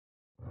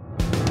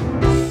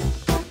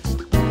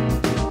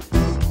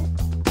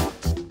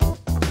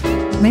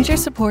Major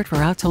support for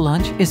Out to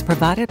Lunch is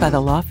provided by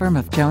the law firm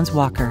of Jones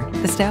Walker,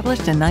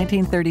 established in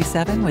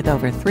 1937 with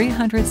over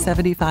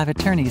 375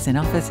 attorneys in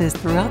offices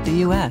throughout the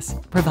U.S.,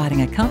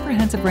 providing a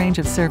comprehensive range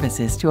of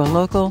services to a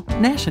local,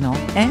 national,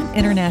 and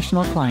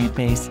international client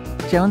base.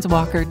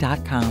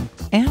 JonesWalker.com.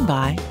 And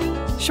by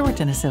Short &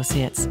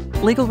 Associates,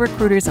 legal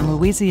recruiters in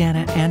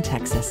Louisiana and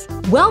Texas.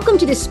 Welcome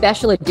to this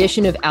special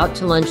edition of Out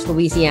to Lunch,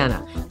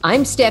 Louisiana.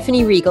 I'm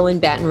Stephanie Regal in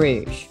Baton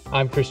Rouge.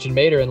 I'm Christian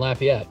Mader in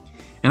Lafayette.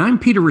 And I'm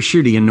Peter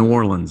Raschuti in New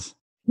Orleans.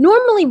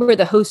 Normally, we're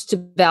the hosts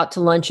of Out to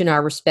Lunch in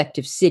our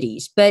respective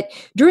cities, but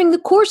during the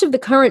course of the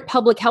current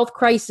public health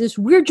crisis,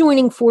 we're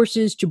joining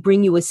forces to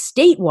bring you a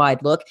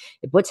statewide look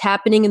at what's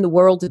happening in the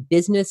world of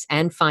business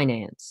and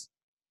finance.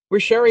 We're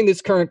sharing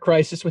this current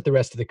crisis with the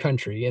rest of the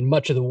country and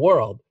much of the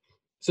world.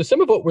 So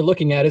some of what we're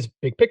looking at is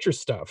big picture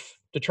stuff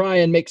to try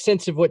and make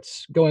sense of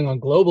what's going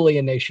on globally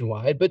and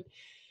nationwide, but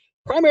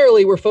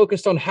primarily we're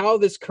focused on how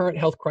this current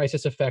health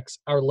crisis affects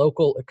our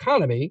local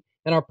economy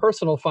and our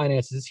personal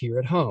finances here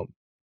at home.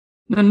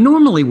 Now,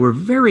 normally we're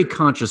very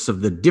conscious of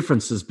the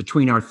differences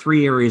between our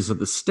three areas of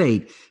the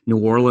state, New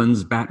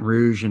Orleans, Baton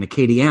Rouge, and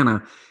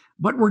Acadiana,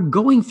 but we're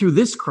going through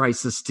this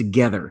crisis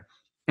together.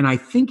 And I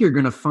think you're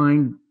going to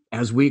find,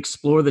 as we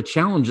explore the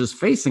challenges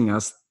facing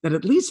us, that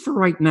at least for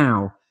right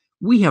now,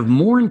 we have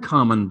more in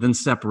common than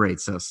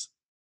separates us.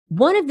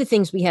 One of the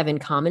things we have in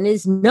common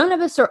is none of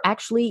us are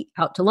actually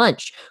out to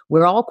lunch.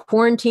 We're all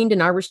quarantined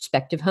in our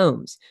respective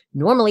homes.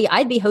 Normally,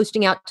 I'd be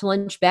hosting Out to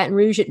Lunch Baton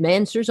Rouge at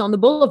Mansur's on the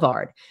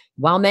Boulevard.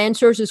 While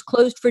Mansur's is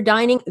closed for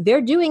dining,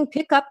 they're doing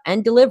pickup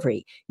and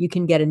delivery. You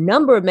can get a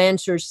number of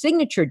Mansur's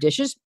signature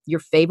dishes.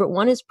 Your favorite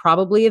one is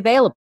probably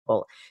available.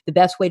 The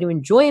best way to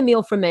enjoy a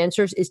meal from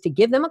Mansur's is to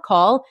give them a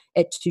call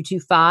at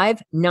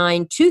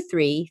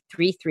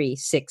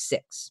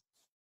 225-923-3366.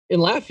 In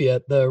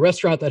Lafayette, the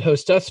restaurant that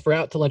hosts us for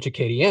Out to Lunch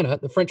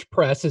Acadiana, the French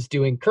Press, is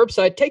doing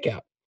curbside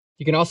takeout.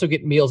 You can also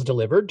get meals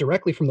delivered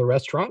directly from the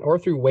restaurant or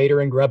through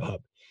Waiter and Grubhub.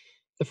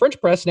 The French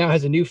Press now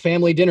has a new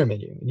family dinner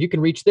menu, and you can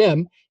reach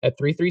them at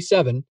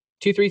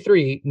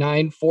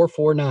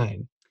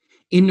 337-233-9449.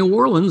 In New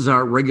Orleans,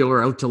 our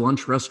regular Out to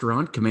Lunch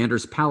restaurant,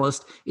 Commander's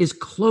Palace, is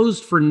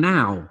closed for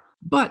now,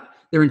 but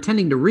they're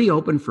intending to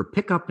reopen for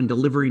pickup and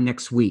delivery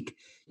next week.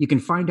 You can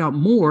find out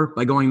more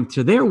by going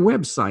to their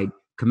website,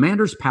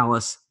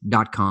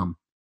 commanderspalace.com.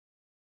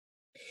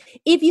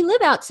 If you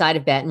live outside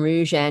of Baton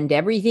Rouge and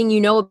everything you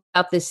know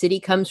about the city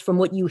comes from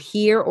what you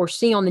hear or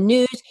see on the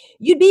news,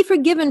 you'd be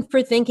forgiven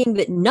for thinking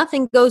that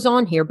nothing goes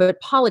on here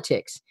but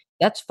politics.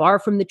 That's far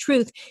from the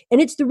truth,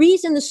 and it's the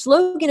reason the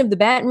slogan of the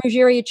Baton Rouge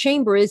Area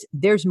Chamber is,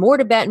 "There's more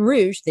to Baton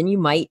Rouge than you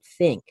might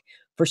think."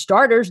 For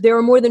starters, there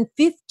are more than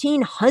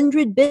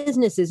 1,500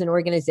 businesses and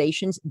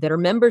organizations that are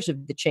members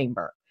of the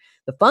Chamber.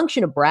 The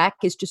function of BRAC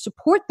is to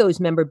support those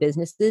member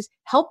businesses,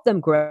 help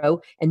them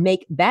grow, and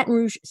make Baton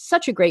Rouge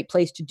such a great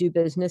place to do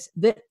business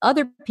that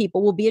other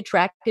people will be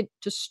attracted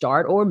to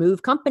start or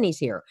move companies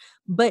here.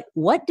 But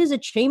what does a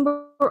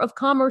Chamber of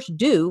Commerce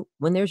do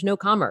when there's no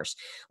commerce?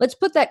 Let's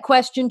put that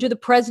question to the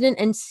president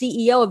and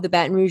CEO of the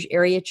Baton Rouge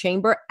Area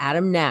Chamber,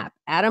 Adam Knapp.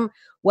 Adam,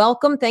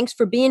 welcome. Thanks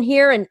for being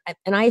here. And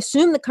I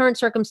assume the current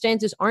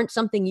circumstances aren't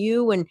something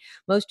you and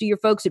most of your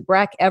folks at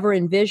BRAC ever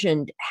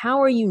envisioned.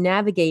 How are you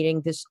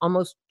navigating this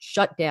almost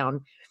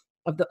shutdown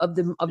of the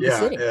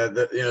city?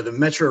 The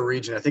metro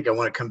region. I think I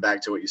want to come back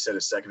to what you said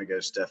a second ago,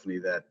 Stephanie.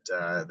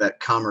 That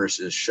commerce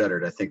is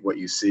shuttered. I think what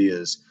you see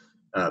is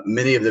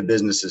many of the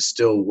businesses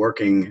still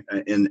working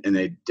in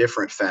a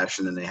different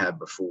fashion than they had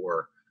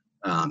before,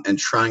 and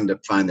trying to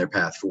find their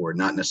path forward,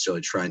 not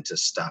necessarily trying to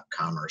stop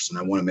commerce. And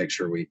I want to make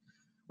sure we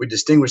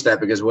distinguish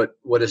that, because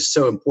what is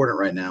so important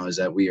right now is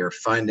that we are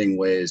finding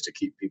ways to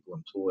keep people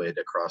employed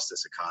across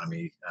this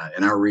economy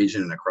in our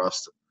region and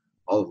across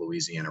all of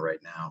Louisiana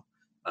right now.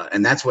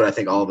 And that's what I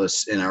think all of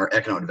us in our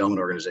economic development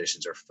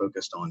organizations are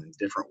focused on in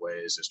different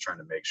ways, is trying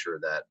to make sure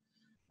that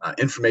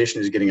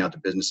information is getting out to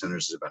business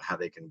owners about how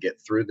they can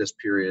get through this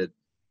period.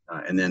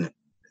 And then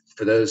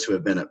for those who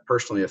have been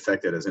personally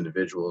affected as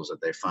individuals, that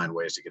they find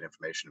ways to get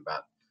information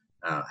about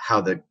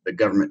how the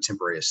government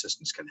temporary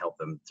assistance can help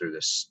them through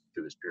this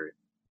period.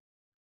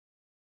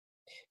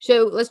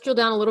 So let's drill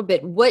down a little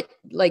bit. What,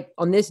 like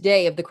on this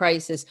day of the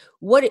crisis,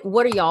 what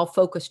are y'all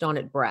focused on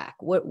at BRAC?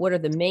 What are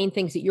the main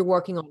things that you're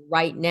working on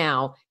right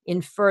now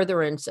in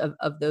furtherance of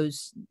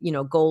those,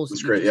 goals?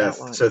 That's great. Yeah.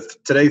 So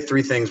today,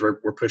 three things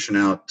we're pushing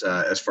out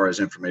as far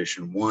as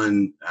information.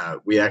 One,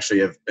 we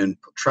actually have been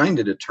trying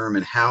to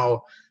determine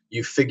how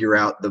you figure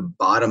out the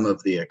bottom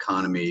of the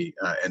economy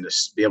and to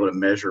be able to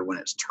measure when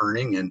it's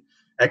turning. And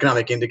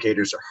economic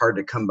indicators are hard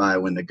to come by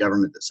when the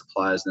government that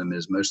supplies them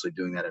is mostly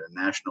doing that at a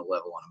national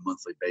level on a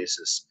monthly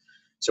basis.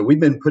 So we've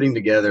been putting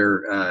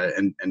together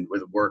and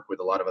with work with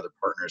a lot of other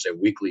partners, a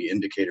weekly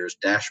indicators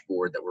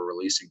dashboard that we're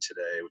releasing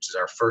today, which is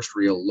our first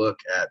real look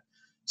at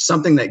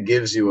something that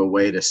gives you a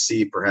way to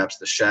see perhaps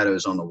the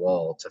shadows on the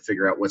wall to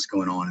figure out what's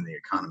going on in the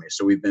economy.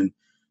 So we've been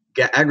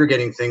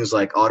aggregating things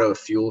like auto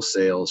fuel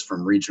sales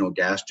from regional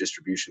gas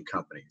distribution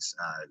companies,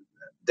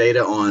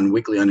 data on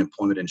weekly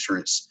unemployment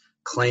insurance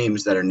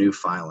claims that are new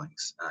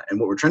filings. And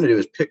what we're trying to do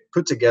is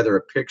put together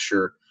a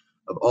picture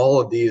of all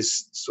of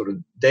these sort of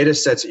data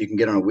sets that you can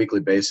get on a weekly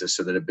basis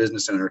so that a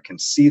business owner can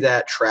see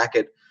that, track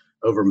it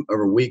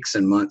over weeks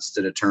and months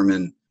to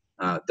determine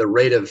the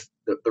rate of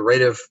the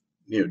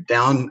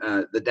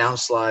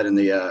downslide and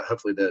the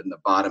hopefully the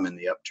bottom and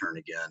the upturn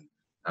again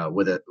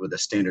with a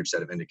standard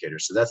set of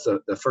indicators. So that's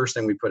the first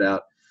thing we put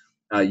out.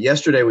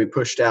 Yesterday, we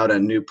pushed out a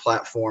new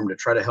platform to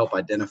try to help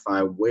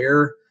identify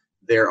where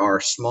there are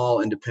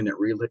small independent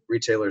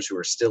retailers who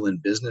are still in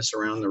business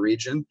around the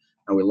region.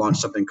 We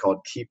launched something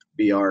called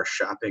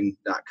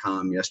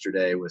keepbrshopping.com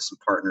yesterday with some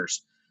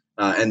partners.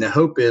 And the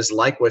hope is,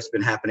 like what's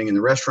been happening in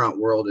the restaurant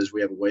world, is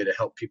we have a way to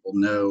help people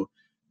know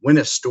when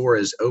a store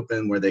is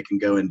open where they can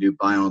go and do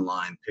buy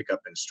online, pick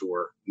up in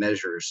store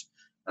measures,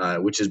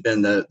 which has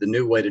been the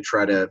new way to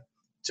try to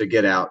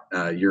get out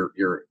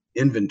your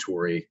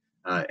inventory.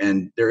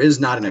 And there is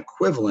not an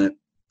equivalent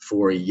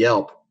for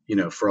Yelp,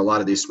 for a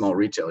lot of these small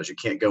retailers. You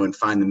can't go and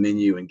find the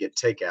menu and get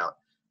takeout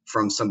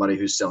from somebody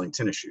who's selling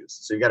tennis shoes.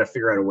 So you got to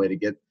figure out a way to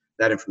get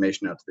that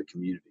information out to the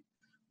community.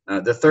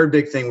 The third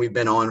big thing we've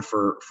been on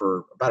for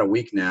about a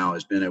week now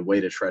has been a way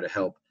to try to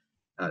help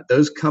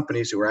those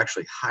companies who are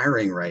actually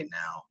hiring right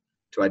now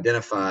to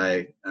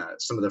identify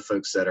some of the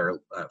folks that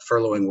are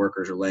furloughing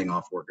workers or laying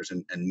off workers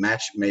and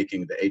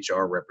matchmaking the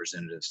HR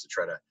representatives to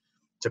try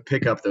to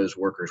pick up those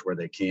workers where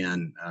they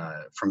can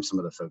from some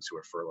of the folks who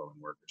are furloughing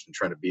workers and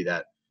try to be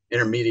that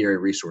intermediary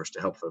resource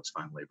to help folks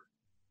find labor.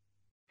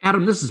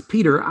 Adam, this is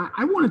Peter.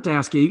 I wanted to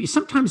ask you, you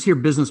sometimes hear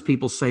business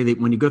people say that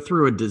when you go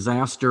through a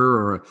disaster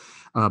or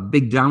a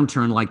big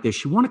downturn like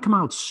this, you want to come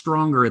out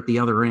stronger at the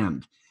other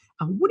end.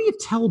 What do you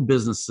tell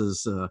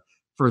businesses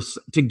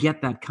to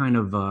get that kind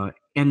of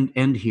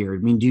end here? I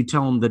mean, do you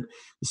tell them that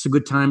it's a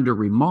good time to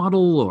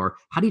remodel, or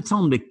how do you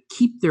tell them to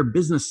keep their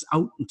business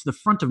out into the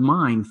front of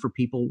mind for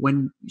people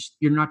when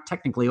you're not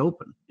technically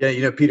open?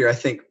 Yeah, Peter, I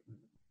think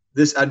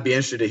I'd be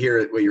interested to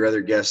hear what your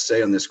other guests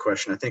say on this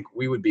question. I think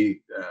we would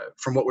be,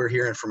 from what we're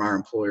hearing from our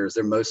employers,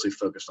 they're mostly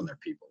focused on their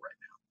people right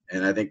now.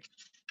 And I think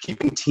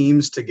keeping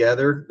teams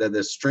together, that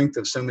the strength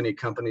of so many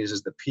companies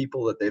is the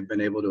people that they've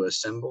been able to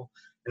assemble.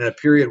 And in a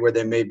period where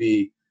they may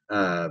be,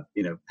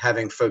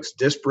 having folks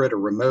disparate or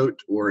remote,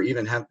 or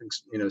even having,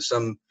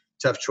 some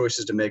tough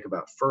choices to make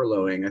about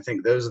furloughing, I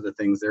think those are the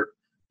things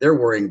they're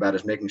worrying about,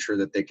 is making sure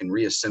that they can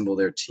reassemble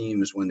their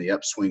teams when the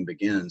upswing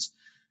begins.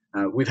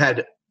 We've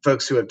had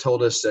folks who have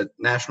told us, that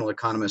national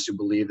economists who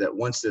believe that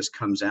once this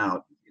comes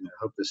out, I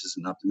hope this is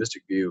an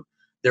optimistic view,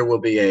 there will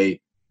be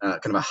a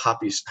kind of a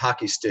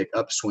hockey stick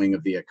upswing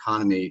of the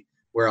economy,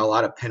 where a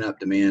lot of pent-up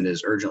demand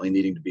is urgently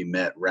needing to be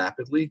met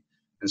rapidly.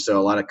 And so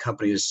a lot of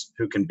companies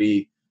who can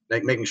be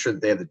making sure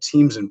that they have the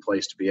teams in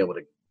place to be able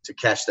to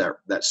catch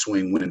that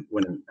swing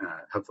when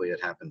hopefully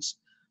it happens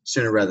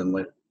sooner rather than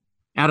later.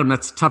 Adam,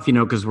 that's tough,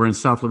 because we're in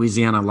South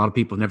Louisiana. A lot of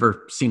people have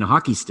never seen a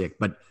hockey stick,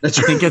 but that's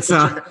I think it's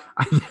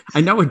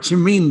I know what you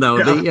mean, though.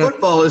 Yeah,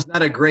 football is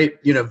not a great,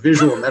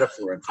 visual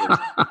metaphor,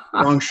 unfortunately.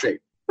 Wrong shape.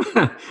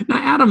 Now,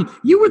 Adam,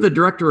 you were the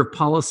director of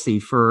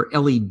policy for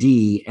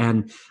LED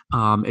and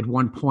at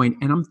one point,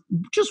 and I'm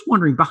just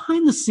wondering,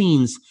 behind the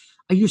scenes,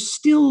 are you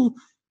still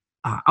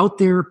out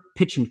there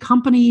pitching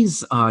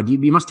companies?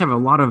 You must have a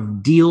lot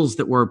of deals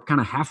that were kind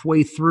of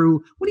halfway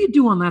through. What do you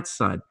do on that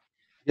side?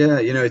 Yeah,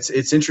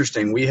 it's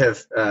interesting. We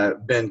have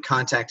been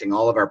contacting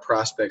all of our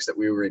prospects that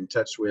we were in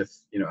touch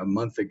with, a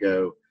month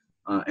ago,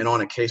 and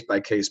on a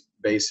case-by-case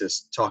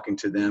basis, talking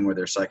to them or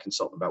their site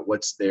consultant about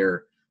what's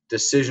their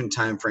decision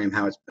time frame,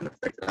 how it's been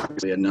affected.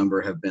 Obviously, a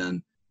number have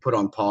been put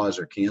on pause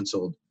or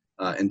canceled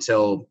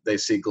until they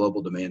see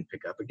global demand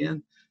pick up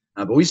again.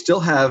 But we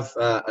still have,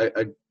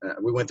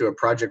 we went through a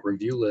project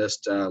review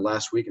list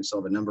last week and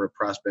still have a number of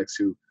prospects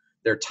who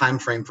their time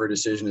frame for a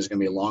decision is going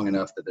to be long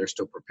enough that they're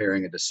still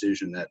preparing a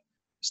decision that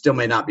still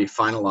may not be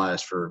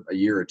finalized for a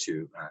year or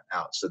two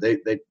out. So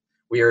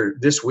we are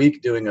this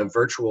week doing a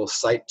virtual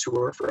site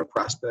tour for a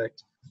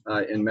prospect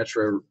in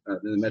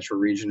the metro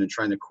region and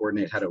trying to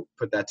coordinate how to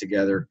put that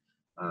together.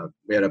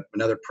 We had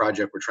another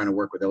project we're trying to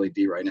work with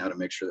LED right now to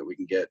make sure that we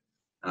can get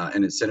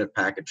an incentive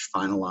package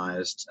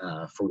finalized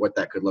for what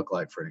that could look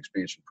like for an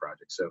expansion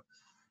project. So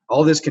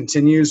all this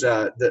continues.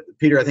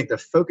 Peter, I think the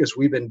focus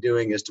we've been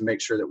doing is to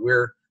make sure that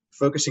we're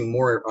focusing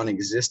more on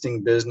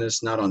existing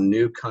business, not on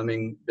new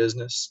coming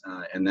business,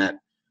 and that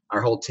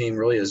our whole team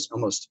really is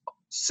almost,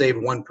 save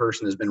one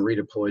person, has been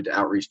redeployed to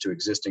outreach to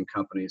existing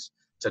companies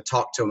to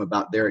talk to them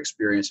about their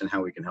experience and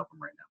how we can help them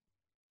right now.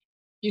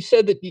 You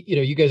said that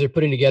you guys are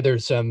putting together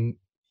some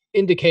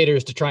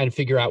indicators to try and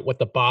figure out what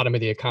the bottom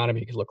of the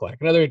economy could look like.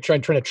 Another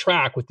trying to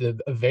track with the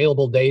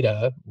available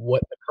data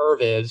what the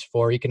curve is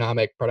for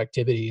economic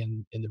productivity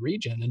in the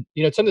region.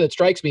 And something that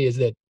strikes me is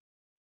that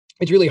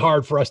it's really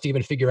hard for us to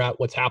even figure out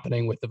what's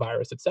happening with the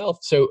virus itself.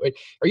 So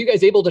are you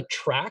guys able to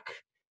track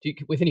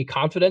with any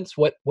confidence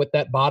what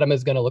that bottom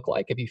is going to look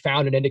like? Have you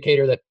found an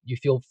indicator that you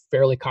feel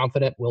fairly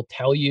confident will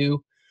tell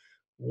you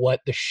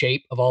what the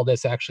shape of all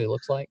this actually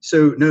looks like?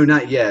 So no,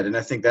 not yet. And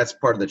I think that's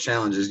part of the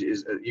challenge is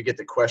you get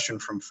the question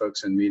from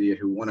folks in media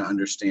who want to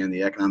understand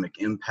the economic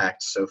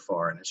impact so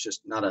far. And it's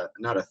just not a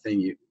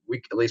thing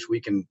at least we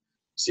can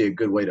see a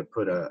good way to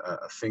put a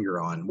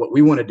finger on. What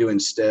we want to do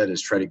instead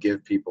is try to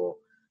give people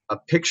a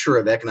picture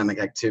of economic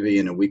activity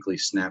in a weekly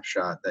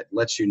snapshot that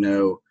lets you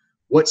know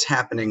what's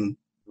happening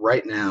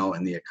right now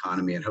in the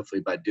economy. And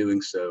hopefully by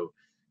doing so,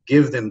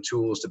 give them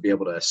tools to be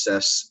able to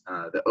assess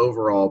the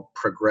overall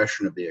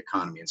progression of the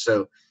economy. And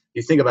so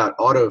you think about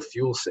auto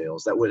fuel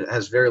sales,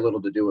 has very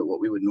little to do with what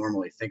we would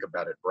normally think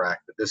about at BRAC,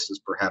 but this is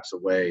perhaps a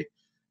way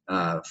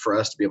for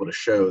us to be able to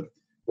show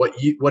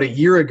what a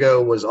year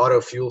ago was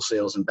auto fuel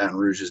sales in Baton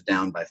Rouge is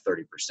down by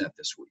 30%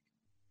 this week.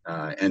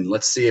 And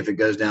let's see if it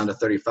goes down to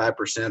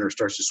 35% or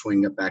starts to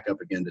swing it back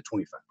up again to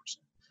 25%.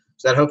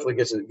 So that hopefully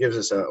gives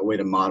us a way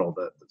to model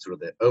the sort of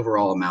the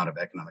overall amount of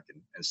economic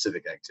and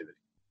civic activity.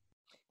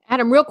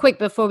 Adam, real quick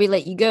before we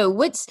let you go,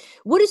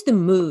 what is the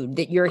mood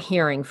that you're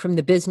hearing from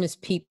the business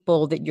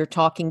people that you're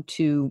talking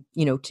to,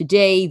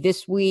 today,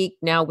 this week,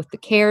 now with the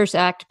CARES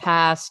Act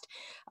passed,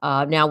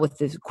 now with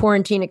the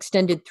quarantine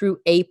extended through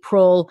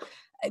April?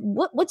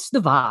 What's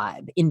the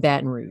vibe in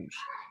Baton Rouge?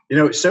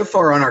 So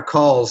far on our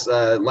calls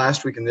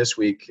last week and this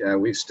week,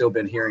 we've still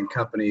been hearing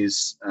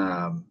companies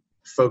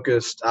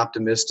focused,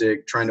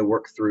 optimistic, trying to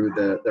work through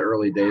the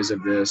early days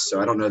of this. So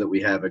I don't know that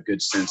we have a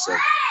good sense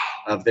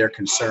of their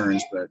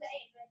concerns, but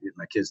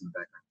my kids in the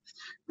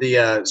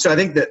background. So I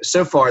think that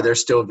so far they're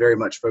still very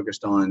much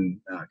focused on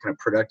kind of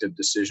productive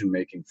decision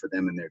making for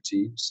them and their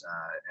teams.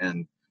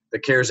 And the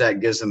CARES Act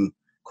gives them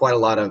quite a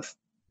lot of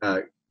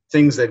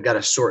things they've got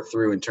to sort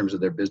through in terms of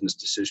their business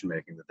decision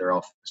making that they're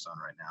all focused on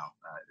right now.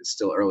 It's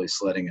still early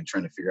sledding and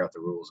trying to figure out the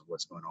rules of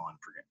what's going on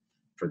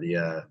for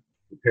the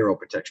Payroll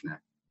Protection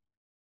Act.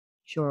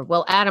 Sure.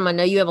 Well, Adam, I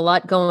know you have a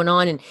lot going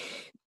on, and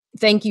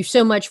thank you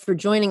so much for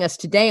joining us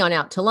today on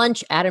Out to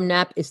Lunch. Adam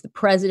Knapp is the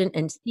president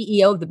and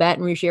CEO of the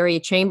Baton Rouge Area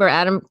Chamber.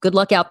 Adam, good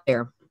luck out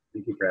there.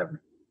 Thank you for having me.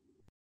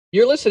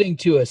 You're listening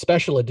to a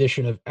special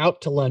edition of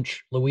Out to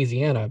Lunch,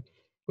 Louisiana,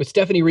 with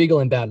Stephanie Riegel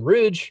in Baton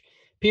Rouge,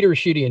 Peter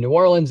Raschuti in New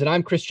Orleans, and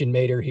I'm Christian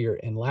Mader here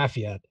in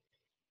Lafayette.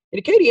 In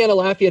Acadiana,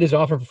 Lafayette is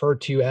often referred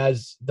to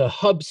as the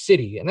hub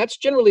city, and that's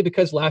generally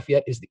because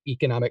Lafayette is the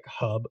economic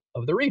hub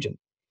of the region.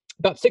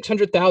 About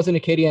 600,000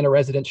 Acadiana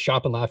residents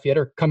shop in Lafayette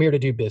or come here to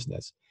do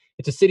business.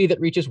 It's a city that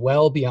reaches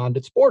well beyond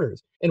its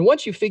borders. And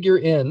once you figure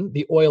in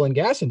the oil and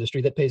gas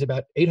industry that pays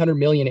about $800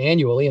 million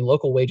annually in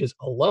local wages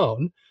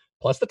alone,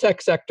 plus the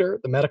tech sector,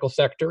 the medical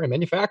sector, and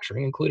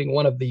manufacturing, including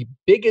one of the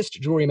biggest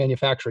jewelry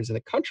manufacturers in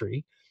the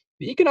country,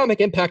 the economic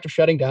impact of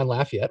shutting down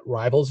Lafayette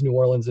rivals New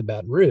Orleans and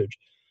Baton Rouge.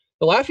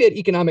 The Lafayette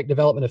Economic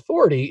Development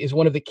Authority is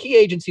one of the key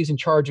agencies in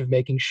charge of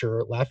making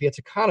sure Lafayette's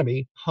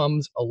economy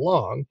hums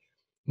along.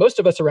 Most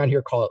of us around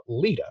here call it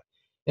LEDA.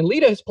 And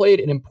LEDA has played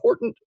an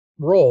important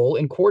role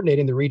in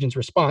coordinating the region's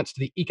response to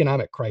the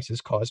economic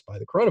crisis caused by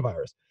the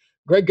coronavirus.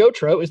 Greg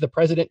Gautreaux is the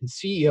president and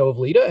CEO of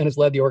LEDA and has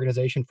led the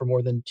organization for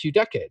more than 2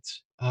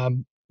 decades.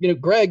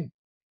 Greg,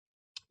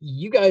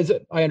 you guys,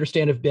 I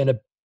understand, have been a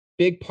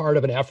big part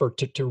of an effort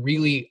to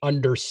really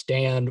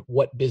understand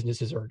what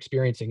businesses are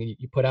experiencing. And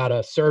you put out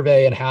a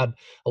survey and had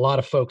a lot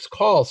of folks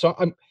call. So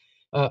I'm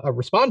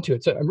respond to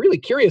it. So I'm really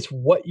curious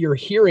what you're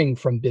hearing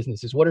from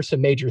businesses. What are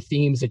some major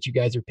themes that you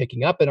guys are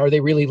picking up? And are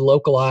they really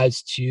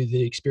localized to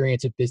the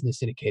experience of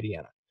business in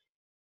Acadiana?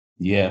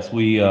 Yes,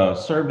 we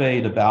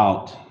surveyed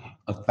about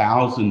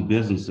 1,000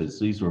 businesses.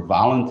 These were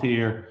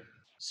volunteer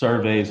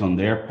surveys on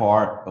their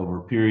part over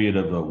a period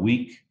of a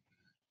week.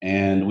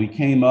 And we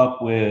came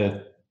up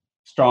with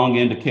strong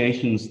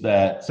indications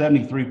that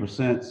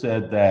 73%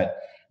 said that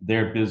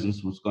their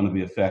business was going to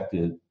be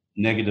affected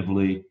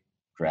negatively,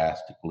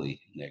 drastically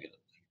negatively.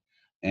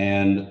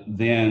 And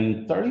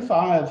then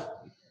 35%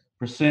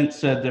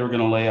 said they were going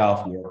to lay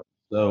off work.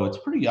 So it's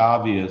pretty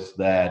obvious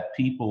that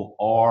people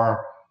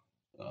are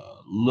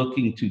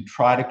looking to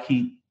try to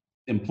keep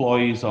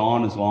employees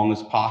on as long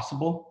as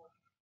possible.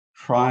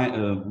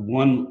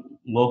 One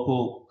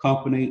local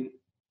company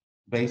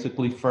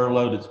basically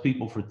furloughed its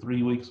people for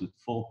 3 weeks with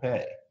full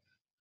pay.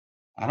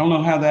 I don't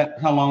know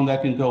how long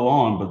that can go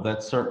on, but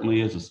that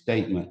certainly is a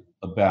statement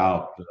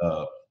about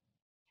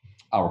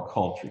our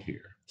culture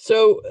here.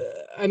 So,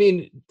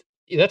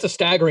 that's a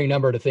staggering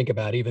number to think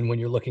about, even when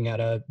you're looking at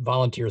a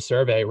volunteer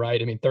survey,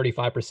 right?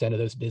 35% of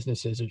those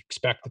businesses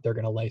expect that they're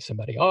going to lay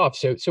somebody off.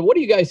 So what are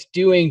you guys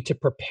doing to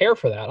prepare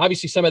for that?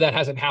 Obviously, some of that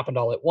hasn't happened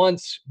all at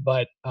once,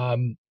 but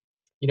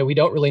we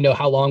don't really know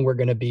how long we're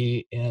going to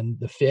be in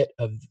the fit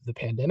of the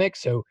pandemic.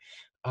 So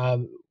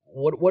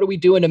what are we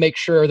doing to make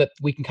sure that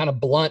we can kind of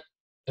blunt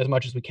as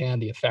much as we can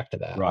the effect of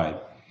that? Right.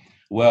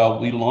 Well,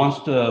 we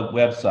launched a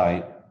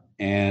website,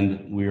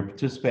 and we're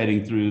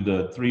participating through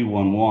the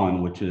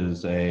 311, which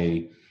is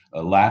a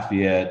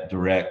Lafayette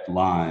direct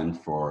line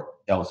for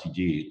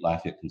LCG,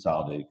 Lafayette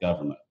Consolidated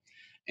Government.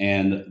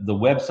 And the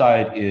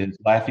website is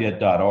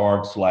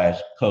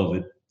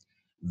lafayette.org/COVID.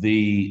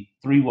 The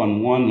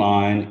 311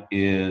 line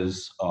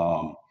is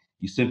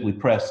You simply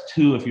press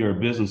 2 if you're a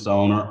business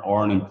owner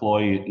or an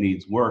employee that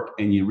needs work,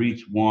 and you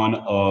reach one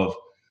of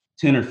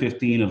 10 or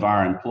 15 of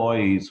our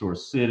employees who are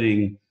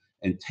sitting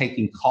and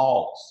taking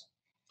calls.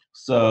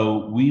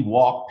 So we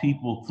walk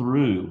people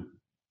through,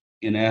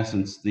 in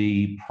essence,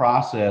 the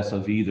process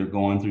of either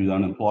going through the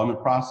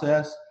unemployment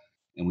process,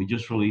 and we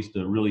just released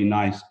a really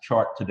nice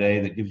chart today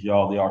that gives you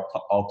all the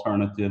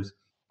alternatives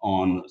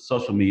on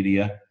social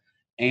media.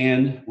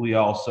 And we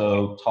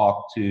also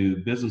talk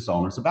to business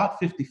owners, about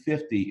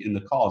 50-50 in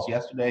the calls.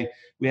 Yesterday,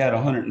 we had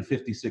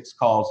 156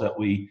 calls that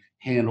we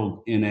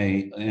handled in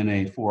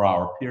a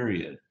 4-hour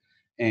period.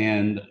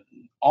 And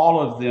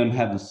all of them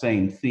have the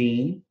same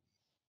theme.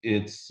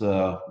 It's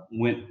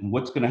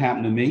what's going to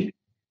happen to me?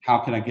 How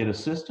can I get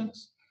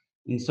assistance?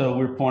 And so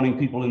we're pointing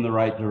people in the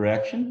right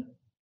direction,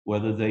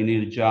 whether they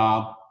need a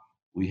job.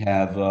 We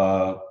have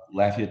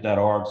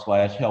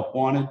Lafayette.org/help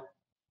wanted.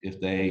 If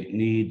they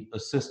need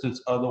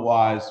assistance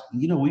otherwise,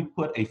 we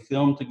put a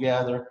film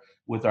together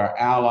with our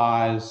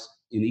allies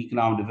in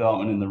economic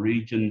development in the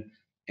region.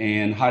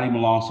 And Heidi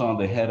Melanson,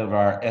 the head of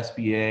our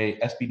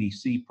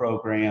SBDC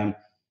program,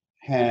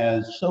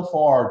 has so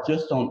far,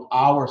 just on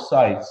our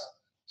sites,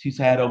 she's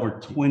had over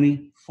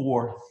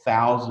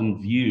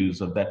 24,000 views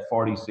of that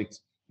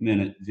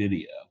 46-minute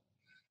video.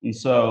 And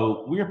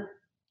so we're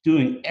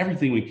doing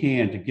everything we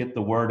can to get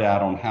the word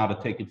out on how to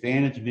take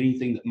advantage of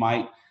anything that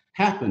might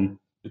happen,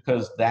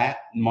 because that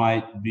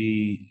might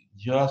be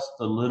just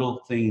the little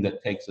thing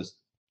that takes us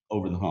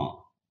over the hump.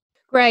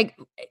 Greg,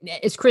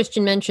 as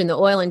Christian mentioned, the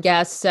oil and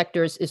gas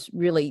sectors is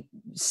really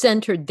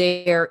centered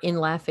there in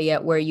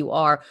Lafayette where you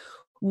are.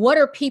 What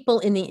are people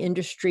in the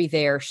industry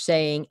there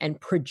saying and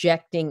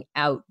projecting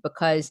out?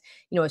 Because,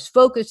 as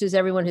focused as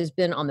everyone has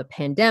been on the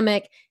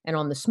pandemic and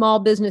on the small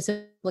business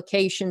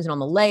implications and on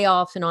the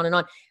layoffs and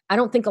on, I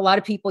don't think a lot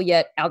of people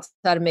yet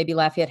outside of maybe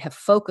Lafayette have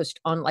focused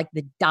on like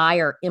the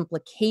dire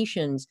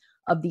implications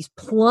of these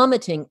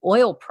plummeting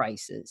oil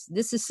prices.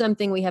 This is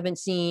something we haven't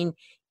seen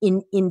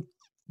in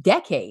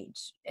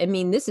decades. I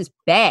mean, this is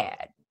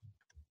bad.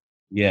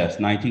 Yes,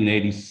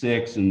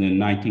 1986 and then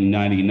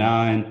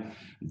 1999.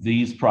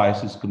 These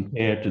prices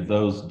compared to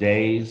those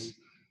days,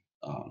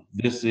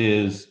 this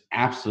is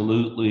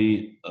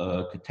absolutely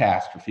a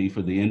catastrophe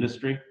for the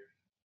industry,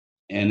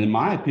 and in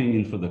my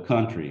opinion, for the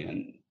country.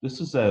 And this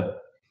is a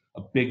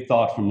big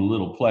thought from a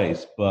little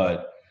place,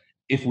 but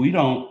if we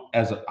don't,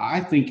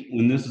 I think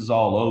when this is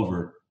all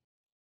over,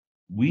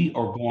 we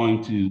are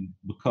going to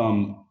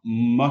become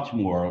much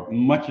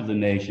of the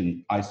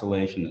nation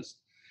isolationist.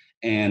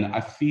 And I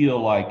feel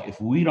like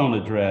if we don't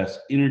address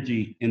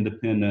energy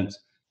independence,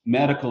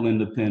 medical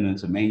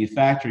independence, and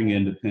manufacturing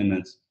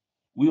independence,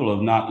 we will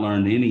have not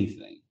learned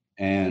anything.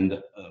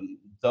 And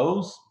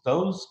those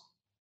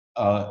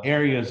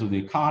areas of the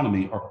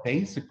economy are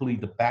basically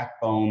the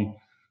backbone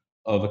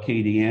of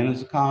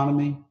Acadiana's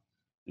economy,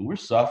 and we're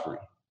suffering.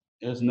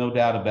 There's no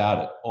doubt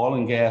about it. Oil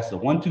and gas, the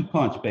 1-2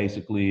 punch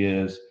basically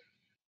is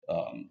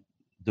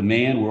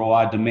demand,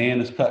 worldwide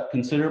demand is cut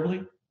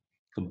considerably,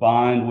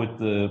 combined with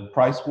the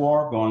price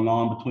war going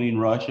on between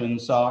Russia and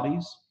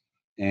Saudis.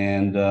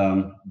 And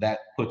that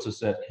puts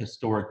us at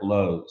historic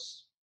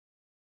lows.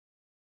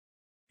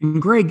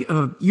 And Greg,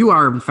 you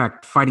are in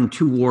fact fighting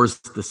 2 wars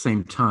at the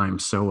same time.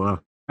 So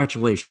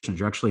congratulations.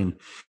 You're actually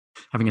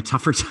having a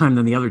tougher time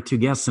than the other 2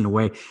 guests in a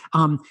way.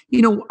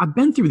 I've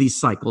been through these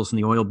cycles in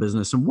the oil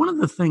business, and one of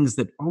the things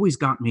that always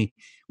got me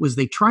was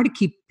they try to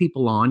keep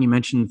people on. You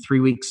mentioned 3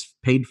 weeks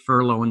paid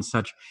furlough and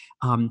such.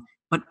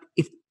 But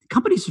if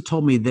companies have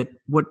told me that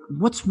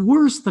what's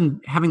worse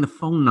than having the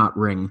phone not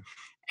ring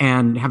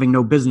and having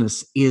no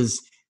business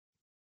is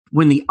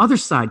when the other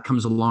side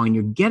comes along and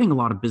you're getting a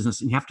lot of business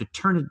and you have to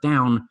turn it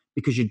down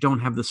because you don't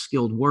have the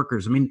skilled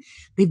workers. I mean,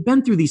 they've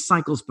been through these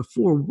cycles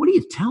before. What do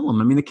you tell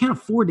them? I mean, they can't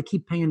afford to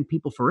keep paying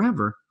people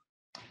forever.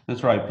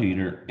 That's right,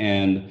 Peter.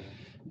 And,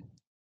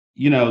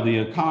 the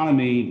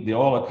economy, the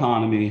oil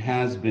economy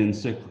has been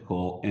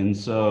cyclical. And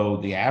so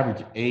the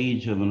average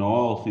age of an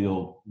oil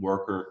field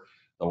worker,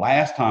 the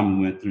last time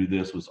we went through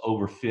this was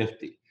over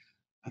 50.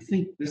 I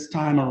think this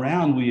time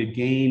around we have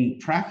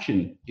gained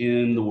traction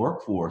in the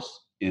workforce,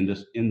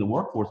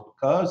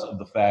 because of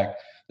the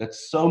fact that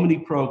so many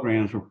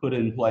programs were put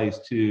in place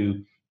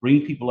to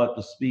bring people up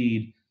to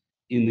speed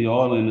in the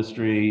oil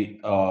industry,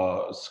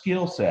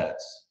 skill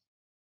sets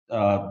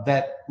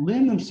that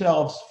lend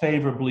themselves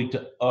favorably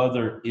to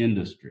other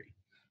industry,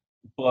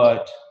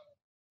 but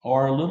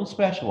are a little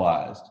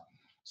specialized.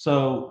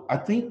 So I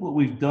think what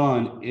we've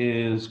done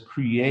is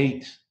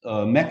create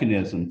a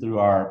mechanism through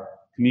our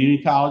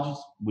community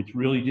colleges, which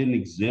really didn't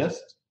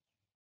exist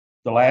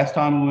the last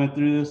time we went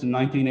through this in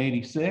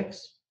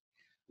 1986,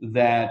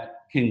 that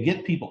can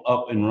get people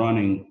up and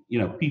running,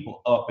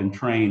 people up and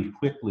trained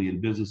quickly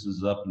and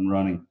businesses up and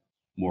running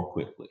more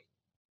quickly.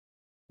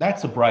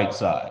 That's a bright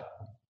side.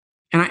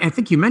 And I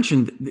think you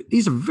mentioned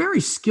these are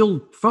very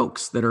skilled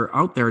folks that are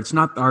out there. It's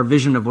not our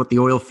vision of what the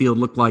oil field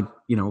looked like,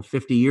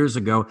 50 years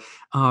ago.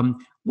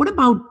 What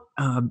about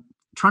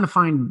trying to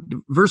find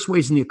diverse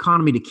ways in the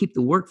economy to keep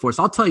the workforce.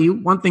 I'll tell you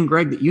one thing,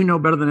 Greg, that you know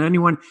better than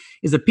anyone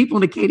is that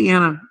people in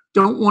Acadiana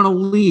don't want to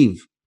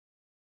leave.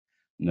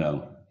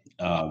 No,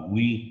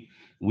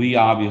 we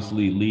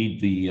obviously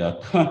lead the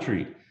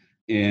country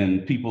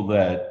in people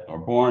that are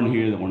born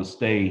here that want to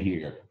stay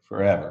here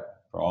forever,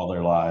 for all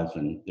their lives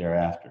and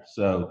thereafter.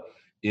 So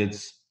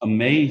it's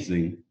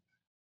amazing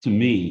to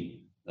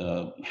me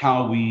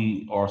how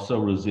we are so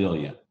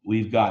resilient.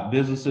 We've got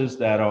businesses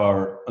that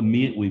are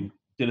immediate. We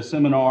did a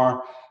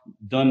seminar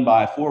done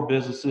by 4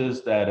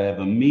 businesses that have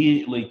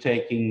immediately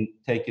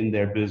taken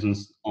their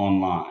business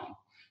online.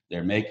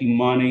 They're making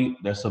money,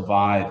 they're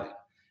surviving.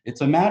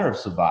 It's a matter of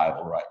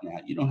survival right now.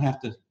 You don't have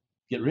to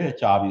get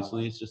rich,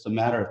 obviously. It's just a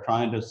matter of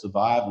trying to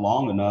survive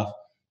long enough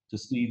to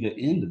see the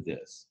end of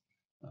this.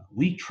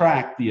 We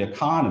track the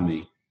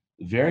economy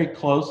very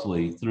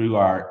closely through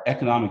our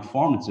economic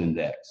performance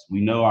index.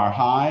 We know our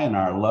high and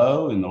our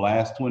low in the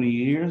last 20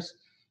 years.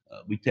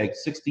 We take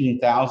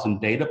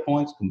 16,000 data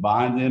points,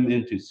 combine them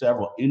into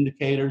several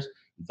indicators.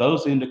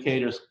 Those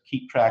indicators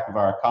keep track of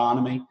our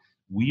economy.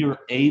 We are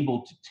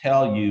able to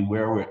tell you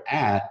where we're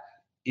at.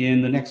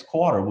 In the next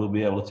quarter, we'll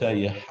be able to tell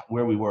you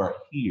where we were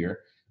here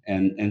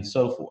and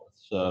so forth.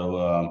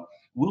 So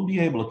we'll be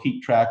able to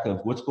keep track of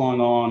what's going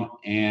on,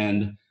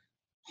 and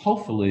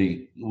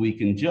hopefully we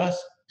can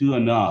just do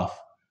enough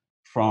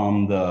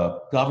from the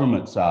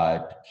government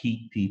side to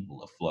keep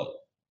people afloat.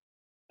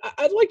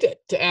 I'd like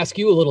to ask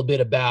you a little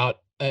bit about,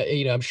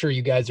 I'm sure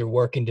you guys are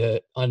working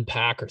to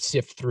unpack or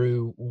sift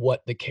through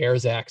what the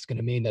CARES Act is going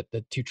to mean, that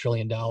the $2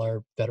 trillion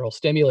federal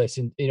stimulus.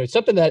 And,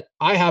 something that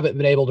I haven't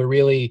been able to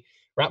really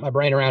wrap my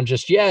brain around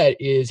just yet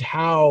is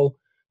how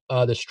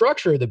the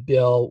structure of the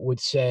bill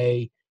would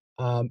say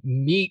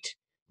meet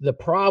the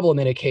problem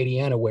in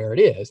Acadiana where it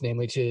is,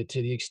 namely to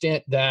the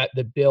extent that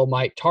the bill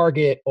might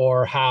target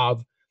or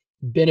have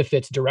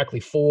benefits directly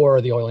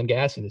for the oil and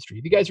gas industry.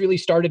 Have you guys really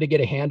started to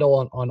get a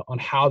handle on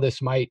how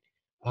this might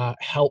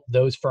help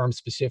those firms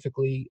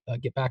specifically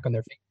get back on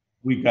their feet?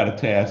 We've got a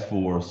task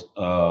force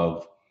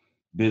of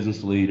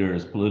business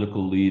leaders,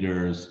 political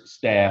leaders,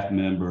 staff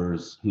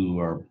members who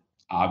are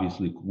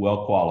obviously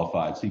well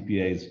qualified,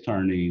 CPAs,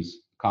 attorneys,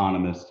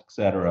 economists, et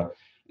cetera,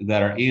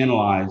 that are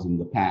analyzing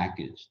the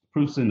package. The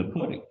proof's in the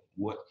pudding.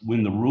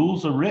 When the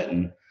rules are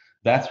written,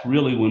 that's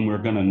really when we're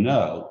going to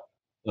know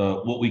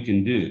what we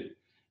can do.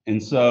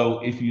 And so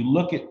if you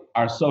look at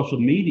our social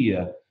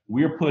media,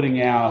 we're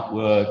putting out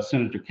what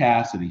Senator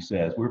Cassidy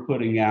says. We're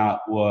putting out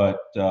what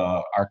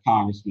our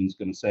congressman's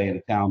going to say at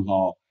a town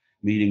hall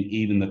meeting,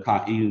 even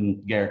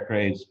Garrett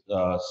Graves'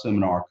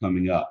 seminar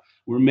coming up.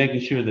 We're making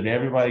sure that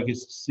everybody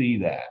gets to see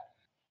that,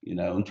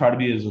 and try to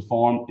be as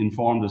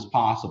informed as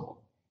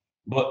possible.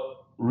 But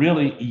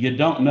really, you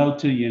don't know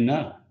till you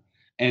know.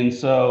 And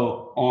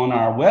so on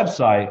our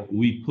website,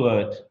 we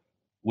put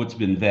what's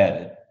been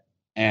vetted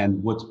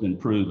and what's been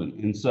proven.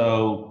 And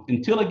so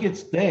until it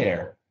gets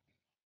there,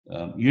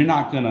 you're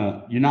not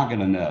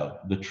gonna know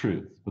the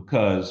truth,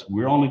 because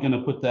we're only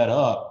gonna put that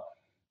up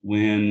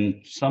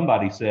when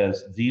somebody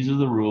says, these are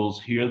the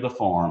rules, here are the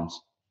forms,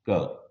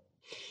 go.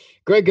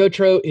 Greg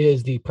Gautreaux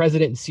is the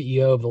president and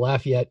CEO of the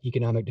Lafayette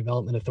Economic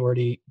Development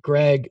Authority.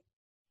 Greg,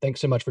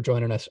 thanks so much for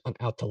joining us on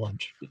Out to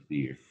Lunch. Good to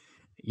be here.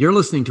 You're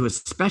listening to a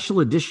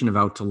special edition of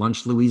Out to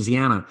Lunch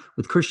Louisiana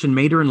with Christian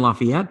Mader in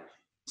Lafayette,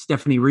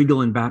 Stephanie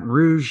Regal in Baton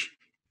Rouge,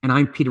 and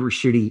I'm Peter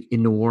Raschuti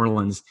in New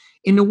Orleans.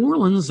 In New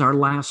Orleans, our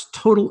last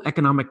total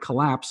economic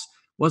collapse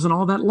wasn't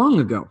all that long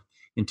ago.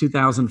 In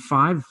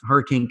 2005,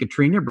 Hurricane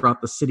Katrina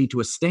brought the city to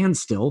a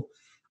standstill.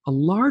 A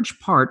large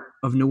part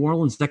of New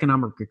Orleans'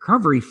 economic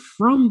recovery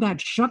from that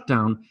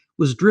shutdown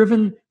was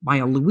driven by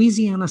a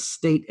Louisiana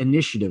state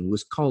initiative. It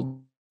was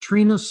called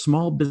Katrina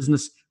Small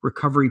Business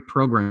Recovery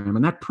Program,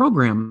 and that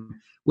program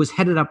was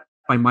headed up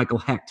by Michael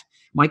Hecht.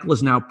 Michael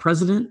is now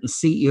president and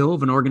CEO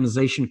of an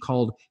organization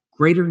called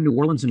Greater New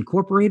Orleans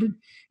Incorporated,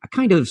 a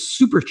kind of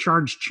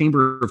supercharged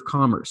chamber of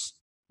commerce.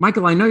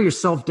 Michael, I know you're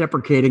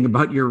self-deprecating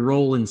about your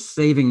role in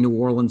saving New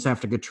Orleans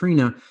after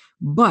Katrina,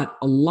 but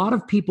a lot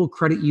of people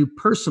credit you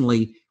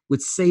personally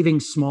with saving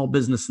small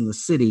business in the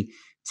city.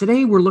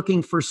 Today, we're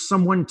looking for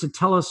someone to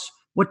tell us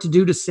what to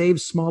do to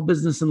save small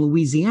business in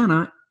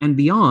Louisiana and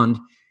beyond.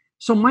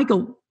 So,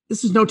 Michael,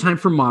 this is no time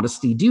for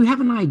modesty. Do you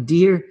have an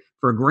idea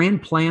for a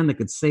grand plan that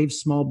could save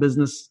small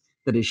business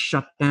that is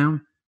shut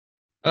down?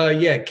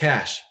 Yeah,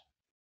 cash.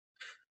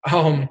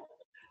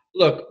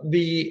 Look,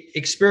 the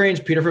experience,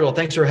 Peter, first of all,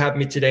 thanks for having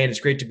me today, and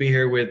it's great to be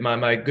here with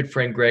my good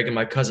friend Greg and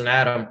my cousin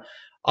Adam.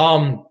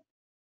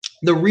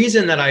 The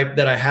reason that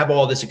I have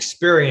all this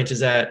experience is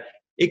that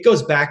it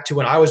goes back to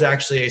when I was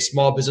actually a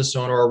small business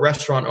owner or a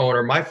restaurant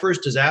owner. My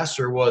first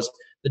disaster was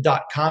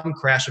the .com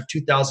crash of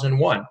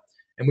 2001,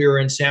 and we were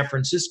in San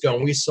Francisco,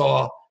 and we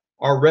saw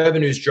our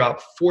revenues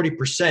drop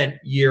 40%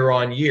 year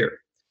on year.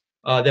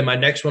 Then my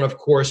next one, of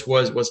course,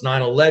 was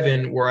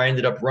 9/11, where I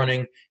ended up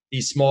running the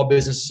Small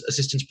Business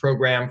Assistance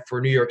Program for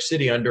New York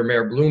City under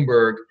Mayor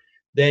Bloomberg,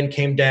 then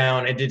came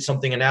down and did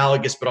something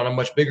analogous, but on a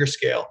much bigger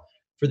scale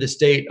for the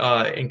state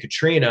in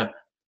Katrina,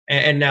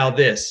 and now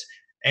this.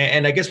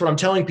 And I guess what I'm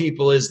telling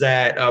people is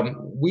that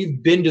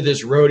we've been to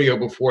this rodeo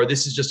before.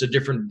 This is just a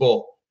different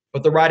bull,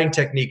 but the riding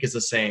technique is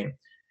the same.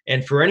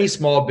 And for any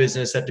small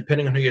business that,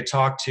 depending on who you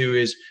talk to,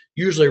 is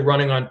usually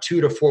running on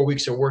 2 to 4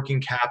 weeks of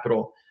working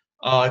capital,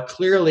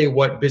 clearly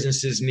what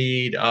businesses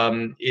need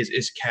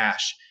is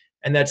cash.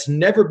 And that's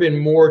never been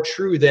more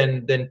true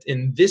than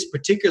in this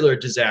particular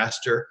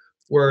disaster,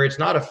 where it's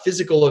not a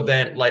physical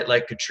event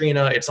like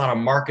Katrina. It's not a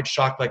market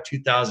shock like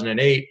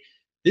 2008.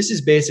 This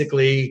is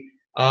basically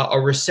a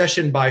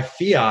recession by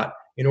fiat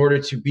in order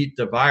to beat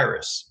the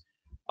virus.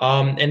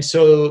 And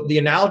so the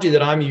analogy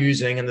that I'm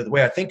using and the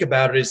way I think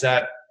about it is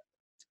that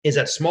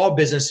small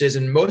businesses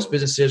and most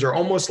businesses are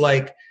almost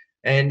like,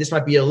 and this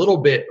might be a little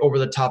bit over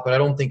the top, but I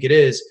don't think it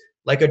is,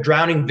 like a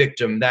drowning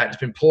victim that has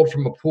been pulled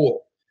from a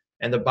pool.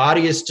 And the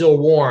body is still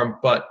warm,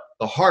 but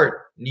the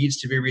heart needs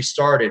to be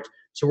restarted.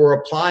 So we're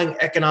applying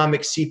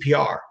economic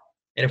CPR.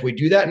 And if we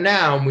do that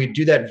now, and we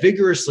do that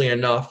vigorously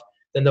enough,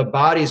 then the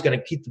body is going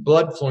to keep the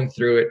blood flowing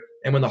through it.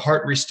 And when the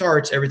heart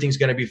restarts, everything's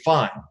going to be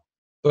fine.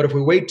 But if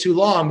we wait too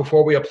long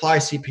before we apply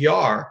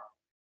CPR,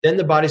 then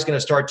the body's going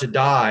to start to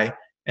die.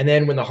 And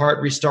then when the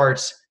heart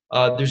restarts,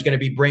 there's going to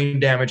be brain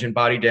damage and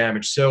body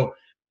damage. So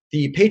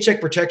the Paycheck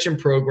Protection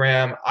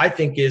Program, I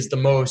think, is the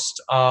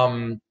most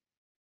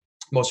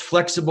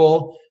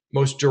flexible,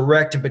 most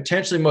direct, and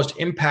potentially most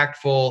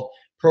impactful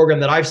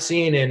program that I've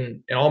seen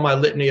in all my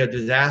litany of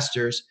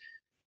disasters.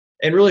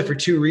 And really for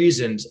two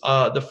reasons.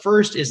 The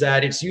first is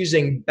that it's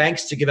using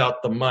banks to give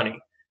out the money,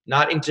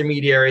 not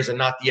intermediaries and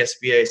not the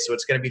SBA. So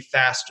it's going to be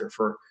faster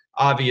for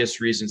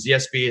obvious reasons. The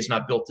SBA is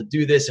not built to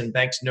do this, and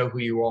banks know who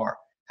you are,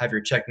 have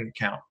your checking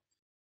account.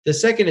 The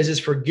second is this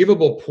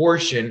forgivable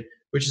portion,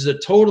 which is a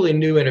totally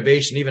new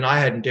innovation. Even I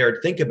hadn't dared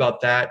think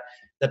about that.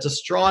 That's a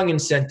strong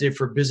incentive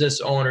for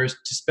business owners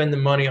to spend the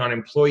money on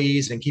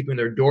employees and keeping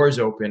their doors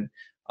open.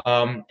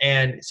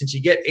 And since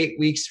you get 8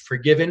 weeks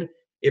forgiven,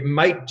 it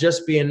might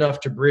just be enough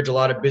to bridge a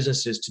lot of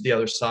businesses to the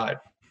other side.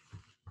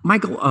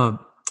 Michael,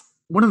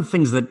 one of the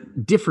things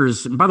that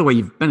differs, and by the way,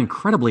 you've been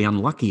incredibly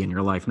unlucky in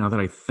your life now that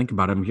I think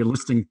about it. You're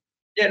listing.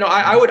 Yeah, no,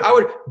 I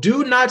would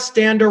do not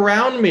stand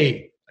around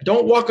me.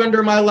 Don't walk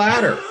under my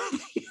ladder.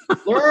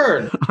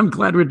 Learn. I'm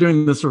glad we're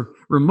doing this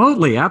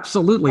remotely.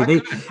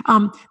 Absolutely.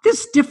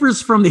 This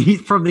differs from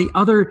the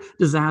other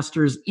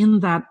disasters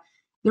in that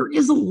there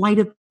is a light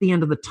at the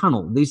end of the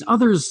tunnel. These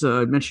others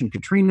mentioned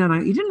Katrina,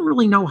 and you didn't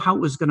really know how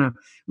it was going to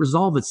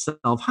resolve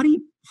itself. How do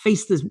you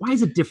face this? Why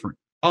is it different?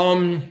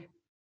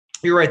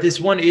 You're right. This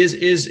one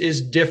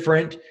is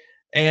different,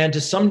 and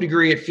to some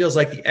degree, it feels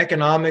like the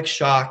economic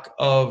shock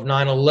of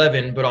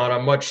 9/11, but on a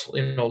much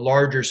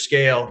larger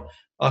scale,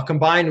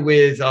 combined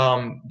with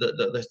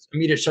the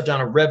immediate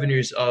shutdown of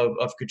revenues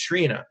of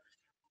Katrina.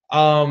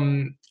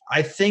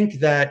 I think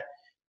that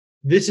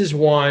this is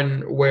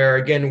one where,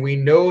 again, we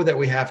know that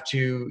we have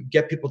to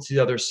get people to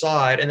the other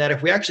side, and that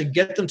if we actually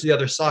get them to the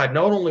other side,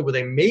 not only will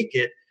they make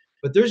it,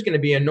 but there's going to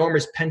be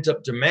enormous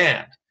pent-up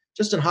demand.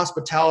 Just in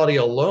hospitality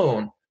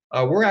alone,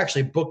 we're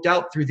actually booked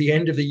out through the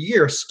end of the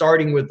year,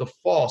 starting with the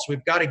fall. So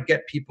we've got to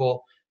get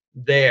people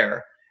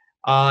there.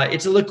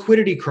 It's a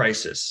liquidity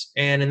crisis,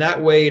 and in that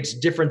way, it's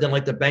different than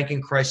like the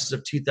banking crisis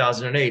of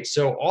 2008.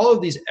 So all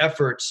of these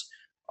efforts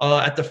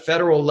at the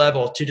federal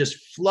level to just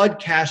flood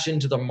cash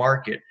into the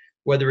market,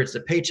 whether it's the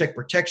Paycheck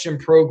Protection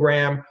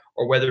Program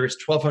or whether it's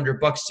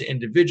 $1,200 to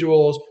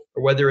individuals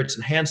or whether it's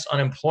enhanced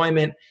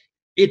unemployment,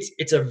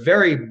 it's a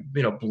very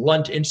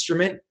blunt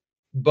instrument,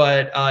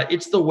 but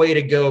it's the way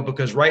to go,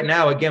 because right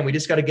now, again, we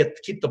just got to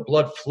keep the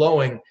blood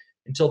flowing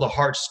until the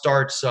heart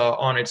starts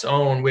on its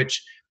own,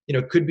 which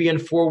could be in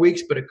 4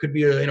 weeks, but it could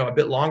be a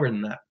bit longer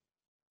than that.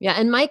 Yeah.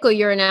 And Michael,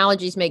 your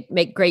analogies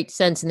make great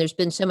sense. And there's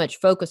been so much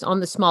focus on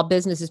the small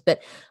businesses,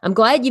 but I'm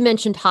glad you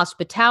mentioned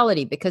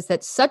hospitality, because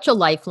that's such a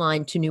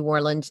lifeline to New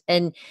Orleans.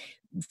 And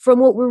from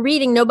what we're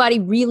reading, nobody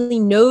really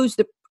knows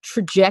the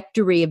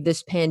trajectory of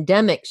this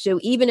pandemic. So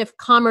even if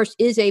commerce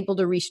is able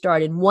to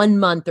restart in 1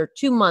 month or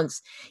 2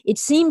 months, it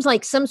seems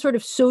like some sort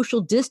of social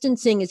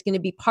distancing is going to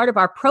be part of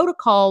our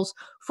protocols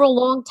for a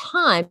long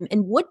time.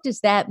 And what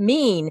does that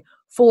mean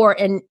for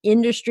an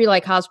industry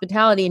like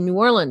hospitality in New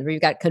Orleans, where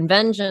you've got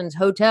conventions,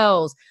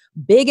 hotels,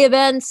 big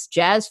events,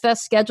 Jazz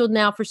Fest scheduled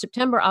now for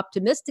September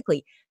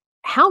optimistically?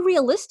 How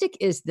realistic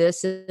is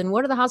this? And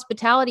what are the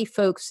hospitality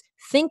folks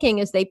thinking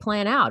as they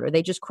plan out? Are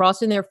they just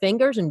crossing their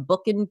fingers and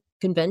booking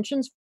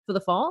conventions for the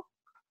fall?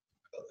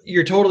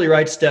 You're totally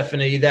right,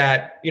 Stephanie,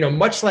 that,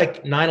 much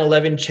like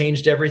 9/11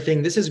 changed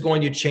everything, this is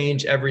going to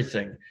change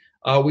everything.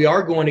 We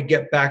are going to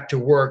get back to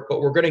work,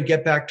 but we're going to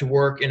get back to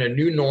work in a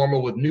new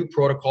normal with new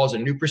protocols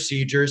and new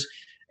procedures.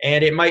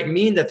 And it might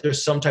mean that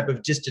there's some type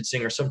of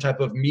distancing or some type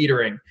of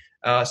metering,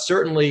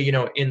 certainly,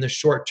 in the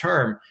short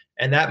term.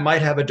 And that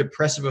might have a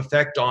depressive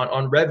effect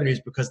on revenues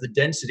because the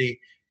density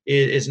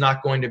is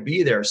not going to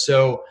be there.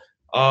 So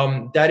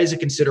that is a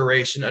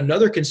consideration.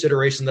 Another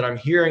consideration that I'm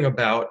hearing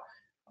about,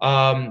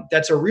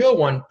 that's a real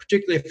one,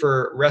 particularly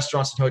for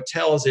restaurants and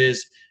hotels,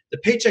 is the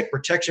Paycheck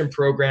Protection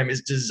Program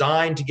is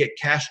designed to get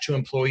cash to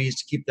employees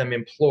to keep them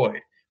employed.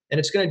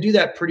 And it's going to do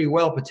that pretty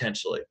well,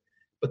 potentially.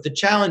 But the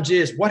challenge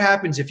is, what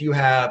happens if you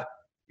have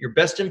your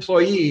best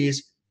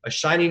employees, a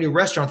shiny new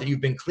restaurant that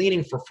you've been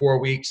cleaning for 4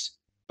 weeks,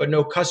 but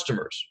no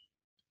customers,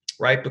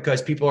 right?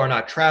 Because people are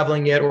not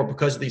traveling yet, or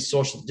because of these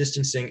social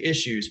distancing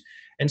issues.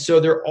 And so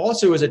there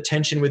also is a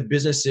tension with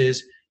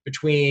businesses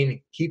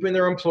between keeping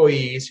their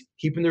employees,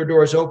 keeping their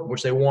doors open,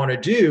 which they want to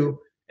do,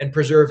 and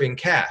preserving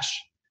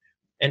cash.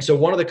 And so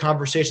one of the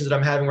conversations that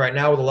I'm having right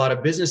now with a lot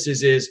of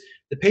businesses is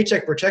the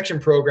Paycheck Protection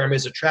Program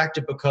is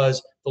attractive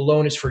because the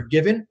loan is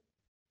forgiven.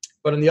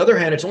 But on the other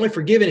hand, it's only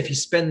forgiven if you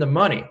spend the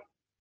money.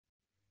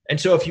 And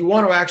so if you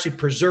want to actually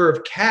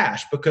preserve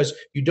cash because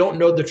you don't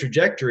know the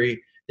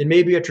trajectory, then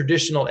maybe a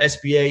traditional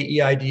SBA,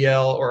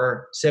 EIDL,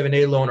 or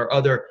 7A loan or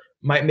other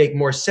might make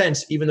more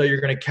sense, even though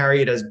you're going to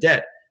carry it as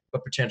debt,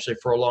 but potentially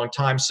for a long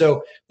time.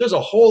 So there's a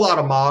whole lot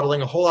of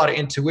modeling, a whole lot of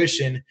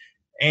intuition.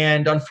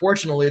 And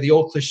unfortunately, the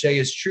old cliche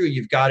is true.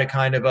 You've got to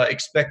kind of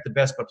expect the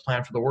best, but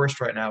plan for the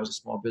worst right now as a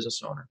small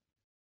business owner.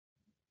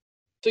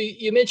 So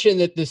you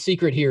mentioned that the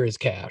secret here is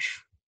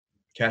cash.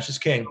 Cash is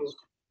king.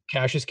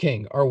 Cash is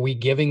king. Are we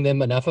giving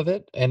them enough of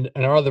it? And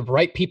are the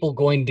right people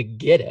going to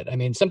get it? I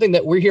mean, something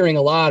that we're hearing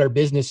a lot are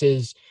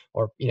businesses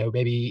or,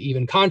 maybe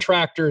even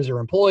contractors or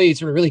employees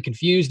who are really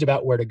confused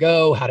about where to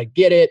go, how to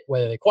get it,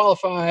 whether they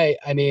qualify.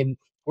 I mean,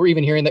 we're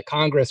even hearing that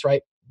Congress,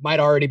 right, might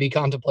already be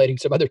contemplating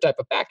some other type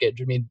of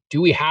package. I mean,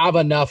 do we have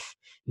enough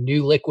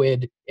new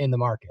liquid in the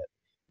market?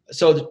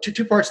 So the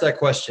two parts to that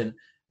question.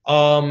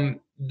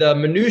 The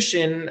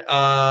Mnuchin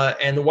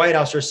and the White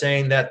House are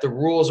saying that the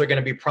rules are going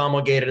to be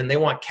promulgated and they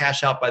want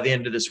cash out by the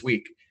end of this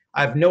week.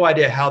 I have no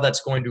idea how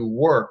that's going to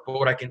work, but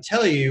what I can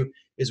tell you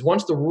is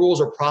once the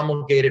rules are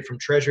promulgated from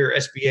Treasury or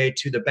SBA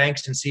to the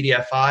banks and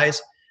CDFIs,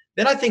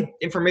 then I think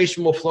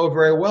information will flow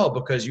very well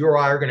because you or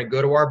I are going to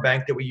go to our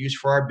bank that we use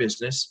for our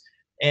business,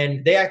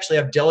 and they actually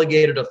have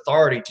delegated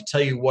authority to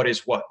tell you what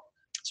is what.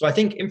 So I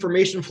think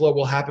information flow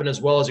will happen as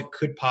well as it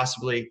could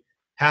possibly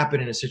happen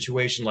in a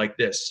situation like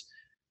this.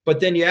 But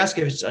then you ask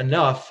if it's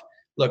enough.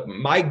 Look,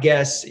 my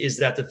guess is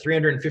that the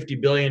 $350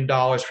 billion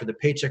for the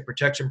Paycheck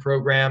Protection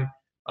Program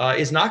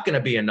is not going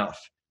to be enough.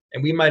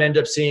 And we might end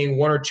up seeing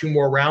one or two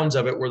more rounds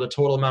of it where the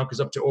total amount goes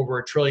up to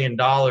over $1 trillion.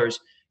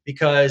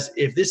 Because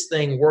if this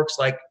thing works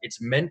like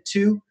it's meant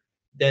to,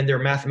 then there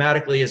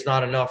mathematically is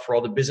not enough for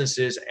all the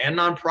businesses and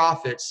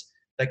nonprofits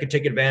that could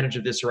take advantage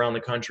of this around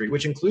the country,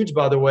 which includes,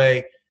 by the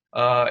way,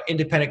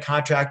 independent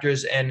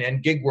contractors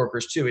and gig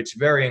workers too. It's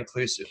very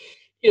inclusive.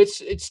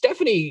 It's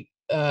Stephanie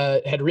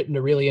had written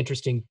a really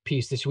interesting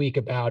piece this week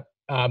about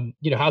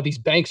how these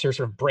banks are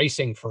sort of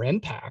bracing for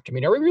impact. I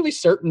mean, are we really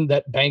certain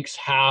that banks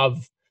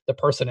have the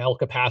personnel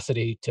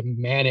capacity to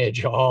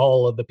manage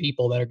all of the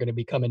people that are going to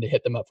be coming to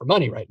hit them up for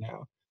money right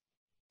now?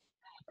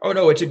 Oh,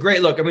 no, it's a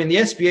great look. I mean, the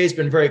SBA has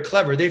been very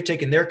clever. They've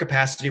taken their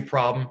capacity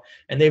problem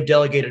and they've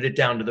delegated it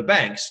down to the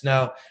banks.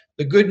 Now,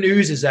 the good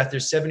news is that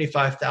there's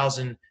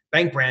 75,000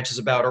 bank branches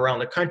about around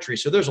the country.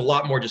 So there's a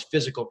lot more just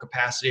physical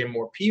capacity and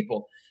more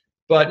people.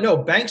 But no,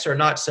 banks are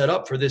not set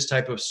up for this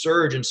type of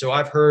surge. And so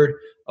I've heard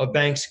of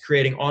banks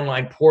creating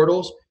online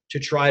portals to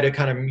try to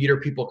kind of meter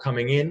people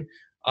coming in.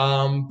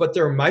 But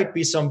there might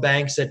be some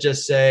banks that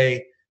just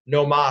say,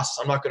 no mas,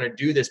 I'm not going to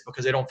do this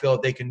because they don't feel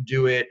that they can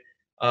do it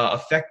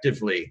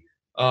effectively.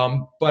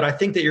 But I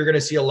think that you're going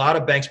to see a lot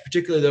of banks,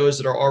 particularly those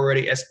that are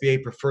already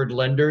SBA preferred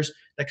lenders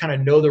that kind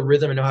of know the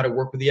rhythm and know how to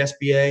work with the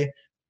SBA.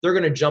 They're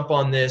going to jump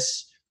on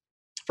this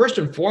first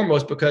and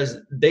foremost because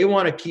they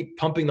want to keep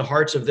pumping the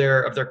hearts of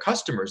their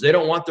customers. They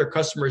don't want their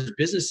customers'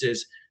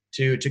 businesses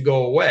to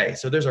go away.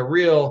 So there's a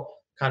real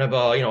kind of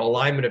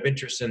alignment of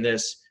interest in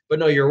this. But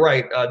no, you're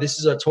right. This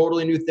is a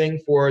totally new thing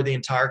for the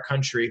entire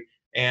country,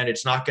 and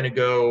it's not going to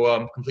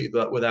go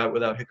completely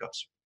without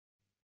hiccups.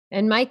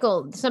 And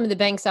Michael, some of the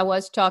banks I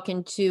was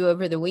talking to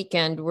over the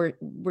weekend were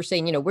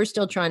saying, we're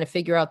still trying to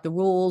figure out the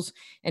rules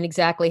and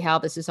exactly how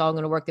this is all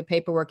going to work, the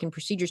paperwork and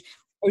procedures.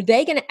 Are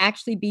they going to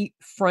actually be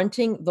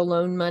fronting the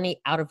loan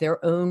money out of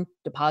their own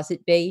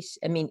deposit base?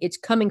 I mean, it's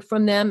coming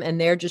from them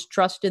and they're just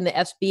trusting the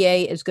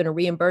SBA is going to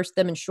reimburse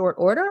them in short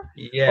order?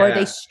 Yeah. Or are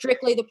they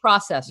strictly the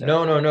processor?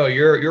 No,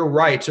 you're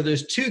right. So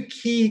there's two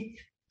key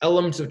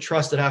elements of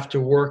trust that have to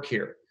work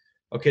here.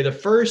 Okay, the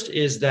first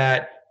is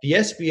that the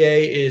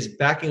SBA is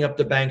backing up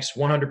the banks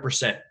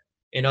 100%.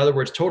 In other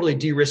words, totally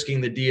de-risking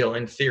the deal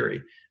in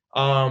theory.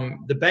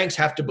 The banks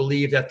have to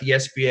believe that the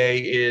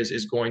SBA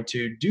is going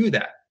to do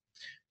that.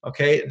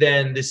 Okay,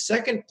 then the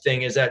second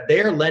thing is that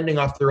they are lending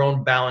off their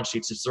own balance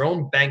sheets. It's their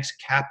own bank's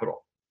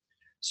capital.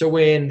 So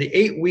when the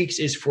 8 weeks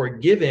is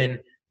forgiven,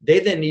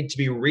 they then need to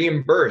be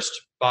reimbursed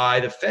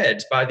by the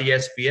feds, by the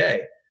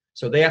SBA.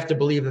 So they have to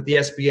believe that the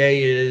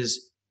SBA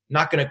is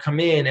not going to come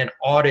in and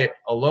audit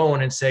a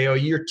loan and say, oh,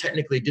 you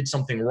technically did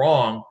something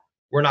wrong.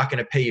 We're not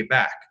going to pay you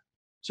back.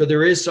 So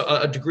there is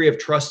a degree of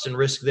trust and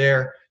risk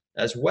there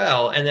as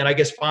well. And then I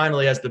guess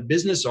finally, as the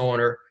business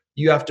owner,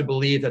 you have to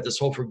believe that this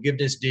whole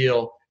forgiveness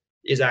deal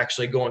is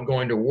actually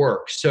going to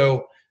work.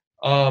 So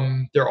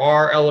there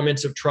are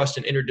elements of trust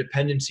and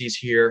interdependencies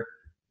here,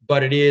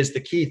 but it is the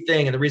key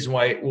thing. And the reason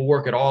why it will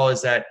work at all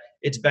is that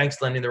it's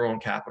banks lending their own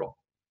capital.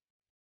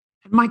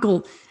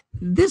 Michael,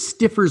 this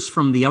differs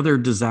from the other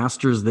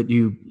disasters that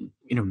you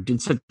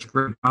did such a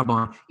great job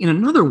on in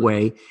another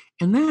way,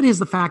 and that is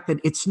the fact that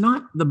it's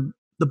not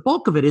the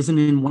bulk of it isn't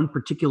in one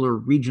particular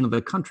region of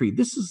the country.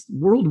 This is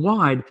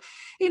worldwide.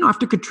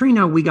 After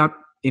Katrina, we got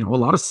a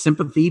lot of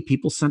sympathy.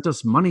 People sent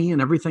us money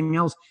and everything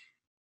else.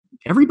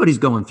 Everybody's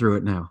going through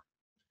it now.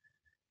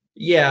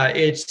 Yeah,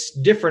 it's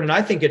different, and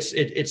I think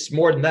it's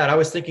more than that. I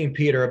was thinking,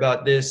 Peter,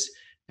 about this.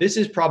 This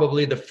is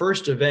probably the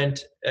first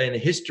event in the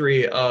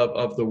history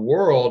of the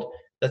world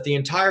that the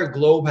entire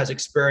globe has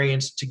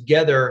experienced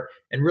together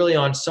and really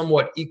on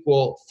somewhat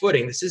equal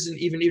footing. This isn't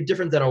even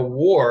different than a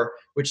war,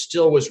 which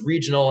still was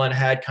regional and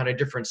had kind of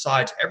different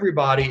sides.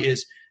 Everybody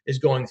is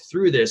going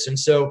through this. And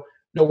so,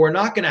 no, we're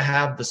not going to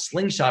have the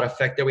slingshot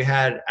effect that we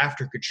had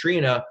after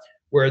Katrina,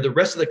 where the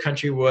rest of the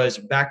country was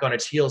back on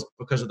its heels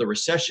because of the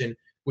recession,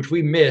 which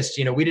we missed.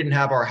 We didn't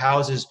have our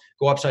houses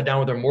go upside down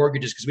with our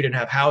mortgages because we didn't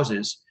have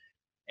houses.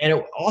 And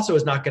it also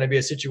is not going to be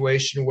a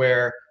situation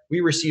where we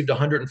received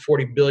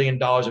 $140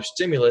 billion of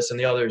stimulus and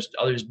the others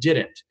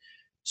didn't.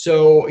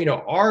 So,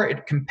 our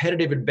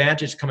competitive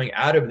advantage coming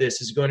out of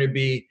this is going to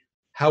be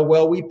how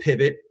well we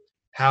pivot,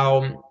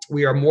 how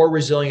we are more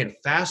resilient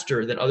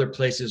faster than other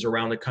places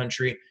around the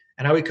country,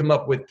 and how we come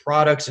up with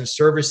products and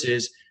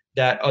services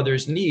that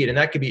others need. And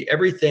that could be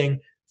everything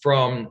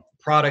from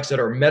products that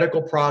are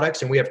medical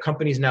products, and we have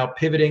companies now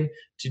pivoting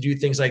to do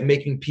things like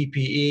making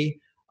PPE,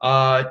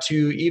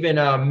 to even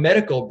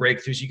medical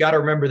breakthroughs. You got to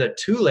remember that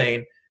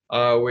Tulane,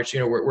 which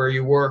where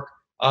you work,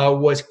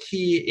 was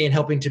key in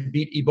helping to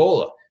beat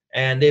Ebola.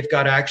 And they've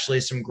got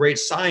actually some great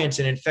science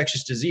in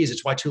infectious disease.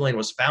 It's why Tulane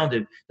was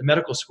founded, the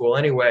medical school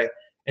anyway.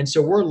 And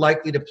so we're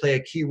likely to play a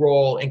key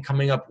role in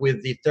coming up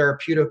with the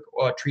therapeutic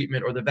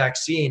treatment or the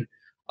vaccine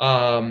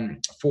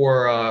for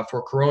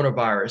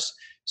coronavirus.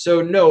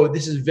 So no,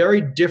 this is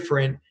very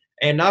different.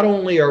 And not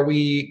only are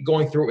we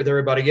going through it with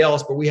everybody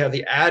else, but we have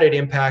the added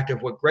impact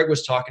of what Greg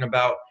was talking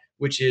about,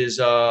 which is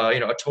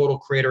a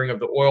total cratering of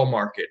the oil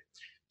market.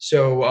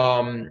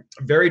 So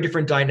very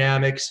different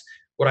dynamics.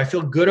 What I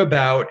feel good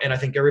about, and I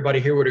think everybody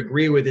here would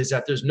agree with, is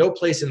that there's no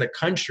place in the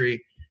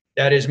country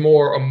that is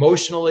more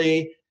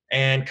emotionally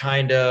and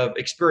kind of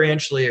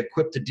experientially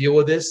equipped to deal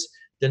with this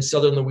than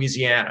Southern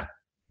Louisiana.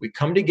 We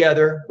come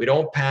together, we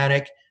don't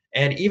panic,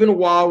 and even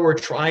while we're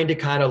trying to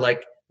kind of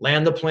like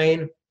land the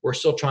plane, we're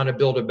still trying to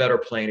build a better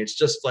plane. It's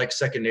just like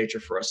second nature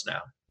for us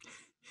now.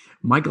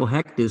 Michael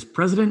Hecht is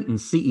president and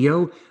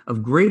CEO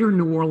of Greater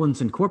New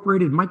Orleans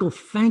Incorporated. Michael,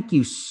 thank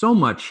you so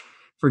much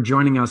for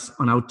joining us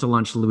on Out to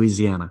Lunch,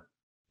 Louisiana.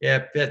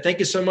 Yeah, thank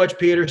you so much,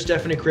 Peter,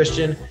 Stephanie,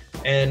 Christian,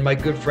 and my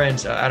good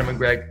friends, Adam and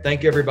Greg.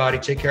 Thank you, everybody.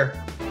 Take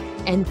care.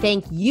 And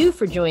thank you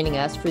for joining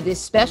us for this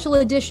special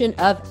edition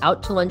of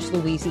Out to Lunch,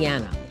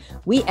 Louisiana.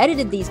 We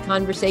edited these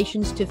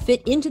conversations to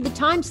fit into the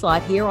time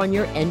slot here on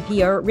your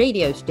NPR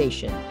radio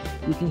station.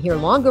 You can hear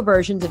longer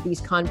versions of these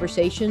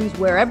conversations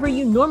wherever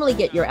you normally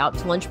get your Out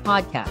to Lunch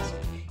podcast.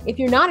 If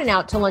you're not an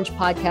Out to Lunch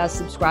podcast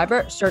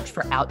subscriber, search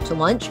for Out to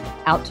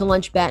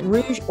Lunch Baton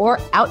Rouge, or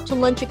Out to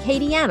Lunch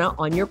Acadiana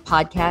on your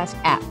podcast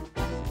app.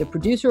 The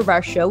producer of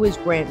our show is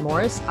Grant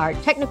Morris. Our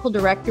technical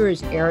director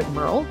is Eric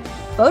Merle.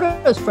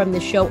 Photos from the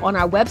show on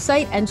our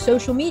website and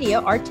social media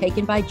are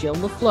taken by Jill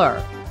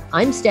LaFleur.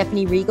 I'm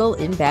Stephanie Riegel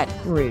in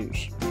Baton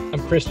Rouge.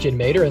 I'm Christian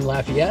Mader in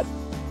Lafayette.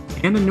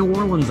 And in New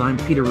Orleans, I'm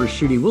Peter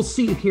Raschuti. We'll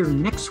see you here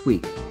next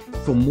week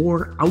for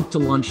more Out to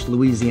Lunch,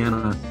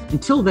 Louisiana.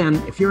 Until then,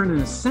 if you're in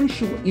an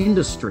essential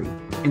industry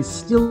and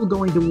still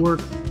going to work,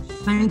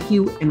 thank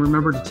you, and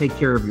remember to take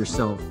care of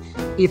yourself.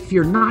 If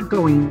you're not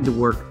going to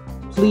work,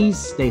 please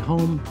stay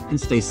home and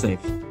stay safe.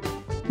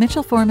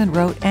 Mitchell Foreman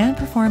wrote and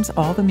performs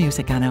all the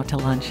music on Out to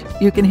Lunch.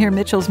 You can hear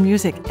Mitchell's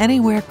music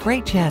anywhere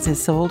great jazz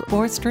is sold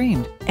or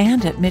streamed,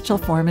 and at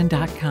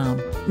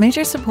mitchellforeman.com.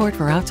 Major support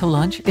for Out to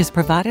Lunch is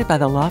provided by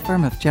the law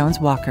firm of Jones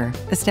Walker,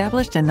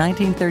 established in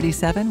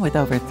 1937 with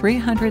over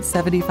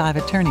 375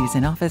 attorneys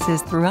in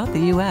offices throughout the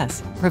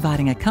U.S.,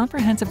 providing a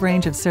comprehensive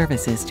range of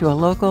services to a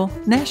local,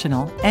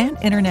 national, and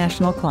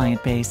international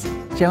client base.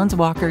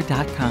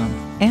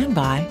 JonesWalker.com. And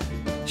by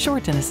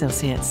Short &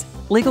 Associates,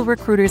 legal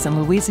recruiters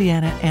in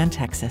Louisiana and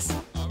Texas.